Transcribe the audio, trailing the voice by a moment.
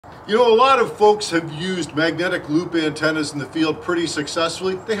You know, a lot of folks have used magnetic loop antennas in the field pretty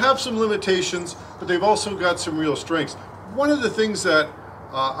successfully. They have some limitations, but they've also got some real strengths. One of the things that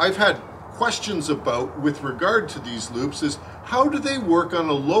I've had questions about with regard to these loops is how do they work on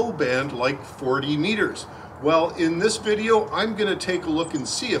a low band like 40 meters? Well, in this video, I'm going to take a look and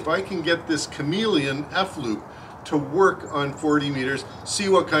see if I can get this Chameleon F-loop to work on 40 meters, see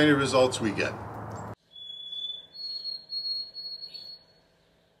what kind of results we get.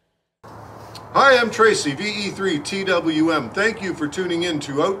 Hi, I'm Tracy, VE3TWM. Thank you for tuning in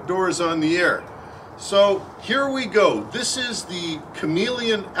to Outdoors on the Air. So here we go. This is the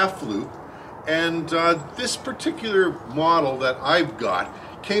Chameleon F-loop, and this particular model that I've got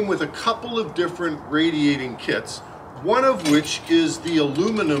came with a couple of different radiating kits, one of which is the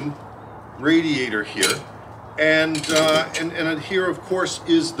aluminum radiator here, and here of course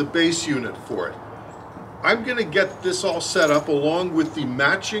is the base unit for it. I'm going to get this all set up along with the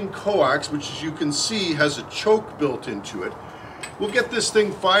matching coax, which as you can see has a choke built into it. We'll get this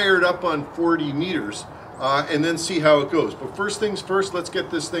thing fired up on 40 meters and then see how it goes. But first things first, let's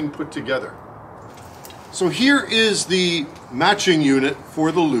get this thing put together. So here is the matching unit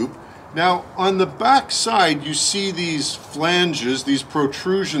for the loop. Now on the back side you see these flanges, these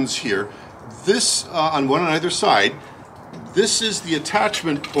protrusions here. This on one on either side. This is the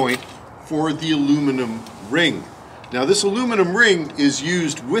attachment point for the aluminum ring. Now this aluminum ring is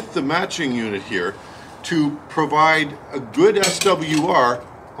used with the matching unit here to provide a good SWR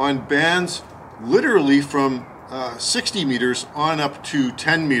on bands literally from 60 meters on up to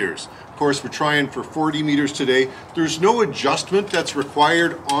 10 meters. Of course, we're trying for 40 meters today. There's no adjustment that's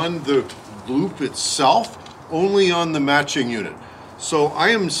required on the loop itself, only on the matching unit. So I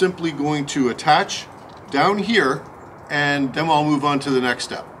am simply going to attach down here and then I'll move on to the next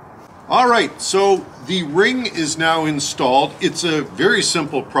step. All right, so the ring is now installed. It's a very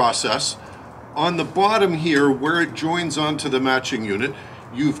simple process. On the bottom here, where it joins onto the matching unit,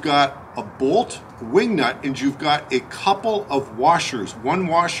 you've got a bolt, a wing nut, and you've got a couple of washers, one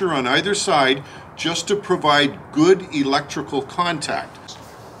washer on either side, just to provide good electrical contact.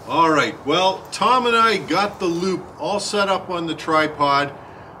 All right, well, Tom and I got the loop all set up on the tripod,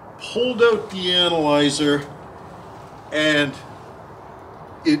 pulled out the analyzer, and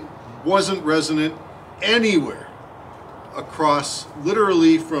it wasn't resonant anywhere across,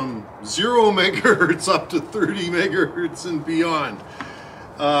 literally from 0 megahertz up to 30 megahertz and beyond.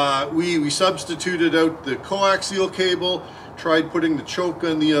 We substituted out the coaxial cable, tried putting the choke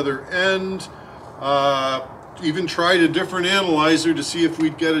on the other end, even tried a different analyzer to see if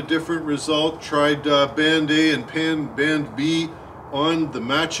we'd get a different result, tried band A and band B on the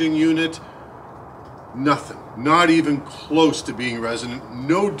matching unit. Nothing, not even close to being resonant,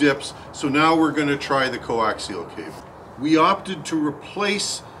 no dips. So now we're going to try the coaxial cable. We opted to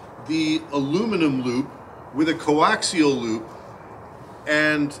replace the aluminum loop with a coaxial loop,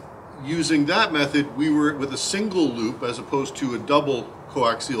 and using that method, we were with a single loop as opposed to a double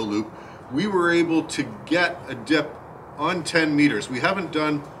coaxial loop, we were able to get a dip on 10 meters. We haven't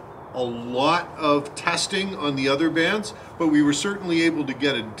done a lot of testing on the other bands, but we were certainly able to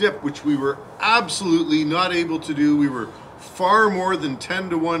get a dip, which we were absolutely not able to do. We were far more than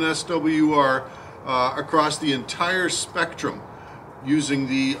 10-to-1 SWR across the entire spectrum using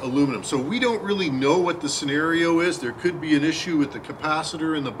the aluminum. So we don't really know what the scenario is. There could be an issue with the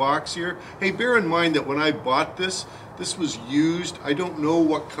capacitor in the box here. Hey, bear in mind that when I bought this, this was used. I don't know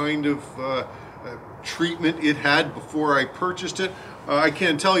what kind of treatment it had before I purchased it. I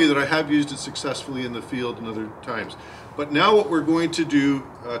can tell you that I have used it successfully in the field and other times. But now what we're going to do,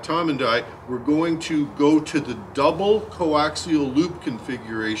 Tom and I, we're going to go to the double coaxial loop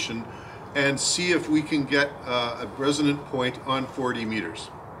configuration and see if we can get a resonant point on 40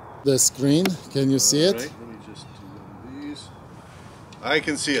 meters. The screen, can you see it? Right, let me just do one of these. I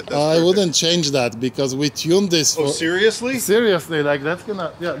can see it. That's I perfect. wouldn't change that because we tuned this. Oh, seriously? Seriously, like that's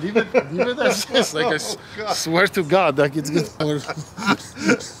gonna, yeah, leave it as is. Like I swear to God, like it's good. Our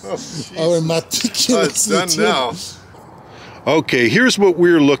meticulous. It's done now. Okay, here's what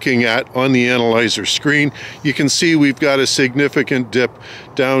we're looking at on the analyzer screen. You can see we've got a significant dip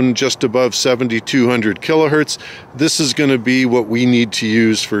down just above 7,200 kilohertz. This is going to be what we need to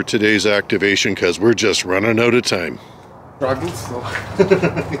use for today's activation because we're just running out of time. Struggles, so I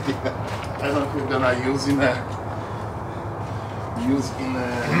don't think we're gonna use in a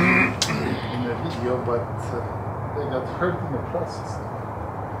video, but they got hurt in the process.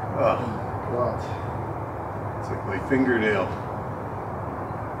 Oh, God. it's like my fingernail.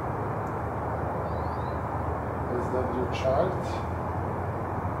 Is that your chart?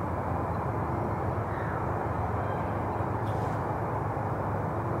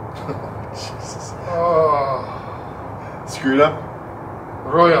 Jesus. Oh, Screwed up?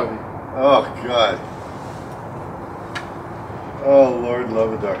 royally. Oh, God. Oh, Lord,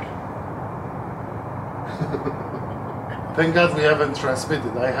 love a duck. Thank God we haven't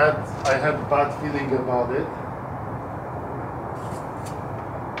transmitted. I had a bad feeling about it.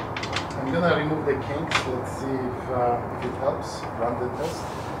 I'm gonna remove the kinks. Let's see if it helps. Run the test.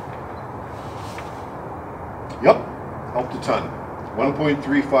 Yep, helped a ton.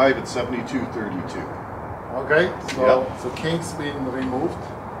 1.35 at 72.32. Okay, so Yep. the kinks been removed.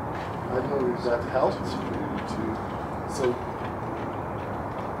 I don't know if that helped.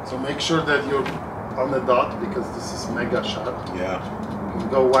 So make sure that you're on the dot because this is mega shot. Yeah. You can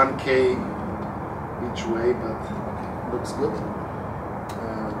go 1K each way, but looks good.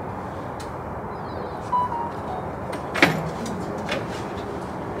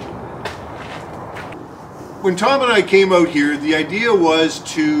 When Tom and I came out here, the idea was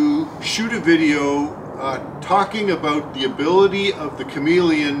to shoot a video talking about the ability of the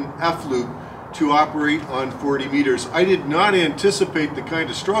Chameleon F-Loop to operate on 40 meters. I did not anticipate the kind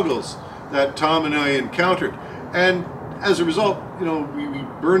of struggles that Tom and I encountered. And as a result, you know, we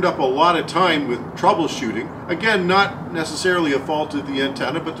burned up a lot of time with troubleshooting. Again, not necessarily a fault of the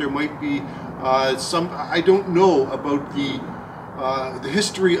antenna, but there might be some, I don't know about the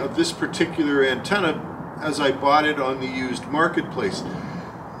history of this particular antenna as I bought it on the used marketplace.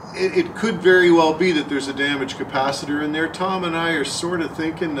 It could very well be that there's a damaged capacitor in there. Tom and I are sort of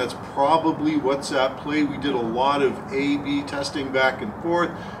thinking that's probably what's at play. We did a lot of A/B testing back and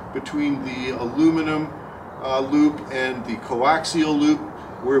forth between the aluminum loop and the coaxial loop,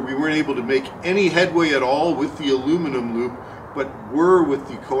 where we weren't able to make any headway at all with the aluminum loop, but were with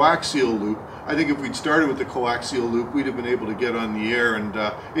the coaxial loop. I think if we'd started with the coaxial loop, we'd have been able to get on the air, and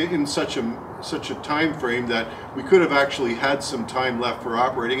in such a time frame that we could have actually had some time left for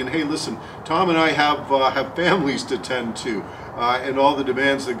operating. And hey, listen, Tom and I have families to tend to, and all the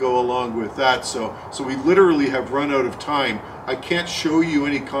demands that go along with that. So we literally have run out of time. I can't show you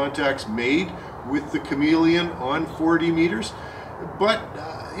any contacts made with the Chameleon on 40 meters, but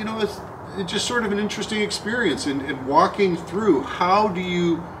you know, it's just sort of an interesting experience in walking through how do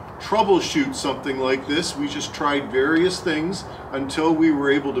you troubleshoot something like this. We just tried various things until we were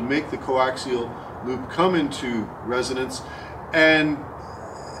able to make the coaxial loop come into resonance, and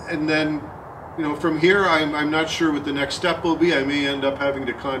then, you know, from here I'm not sure what the next step will be. I may end up having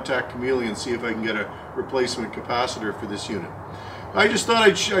to contact Chameleon, see if I can get a replacement capacitor for this unit. I just thought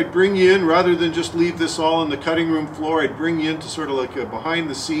I'd bring you in, rather than just leave this all on the cutting room floor. I'd bring you into sort of like a behind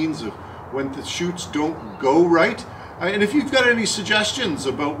the scenes of when the shoots don't go right. And if you've got any suggestions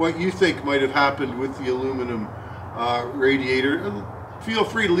about what you think might have happened with the aluminum radiator, feel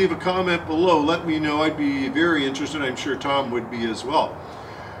free to leave a comment below. Let me know. I'd be very interested. I'm sure Tom would be as well.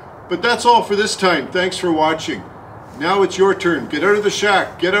 But that's all for this time. Thanks for watching. Now it's your turn. Get out of the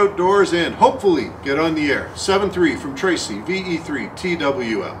shack, get outdoors, and hopefully get on the air. 7-3 from Tracy, VE3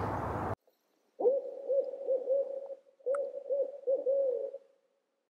 TWM.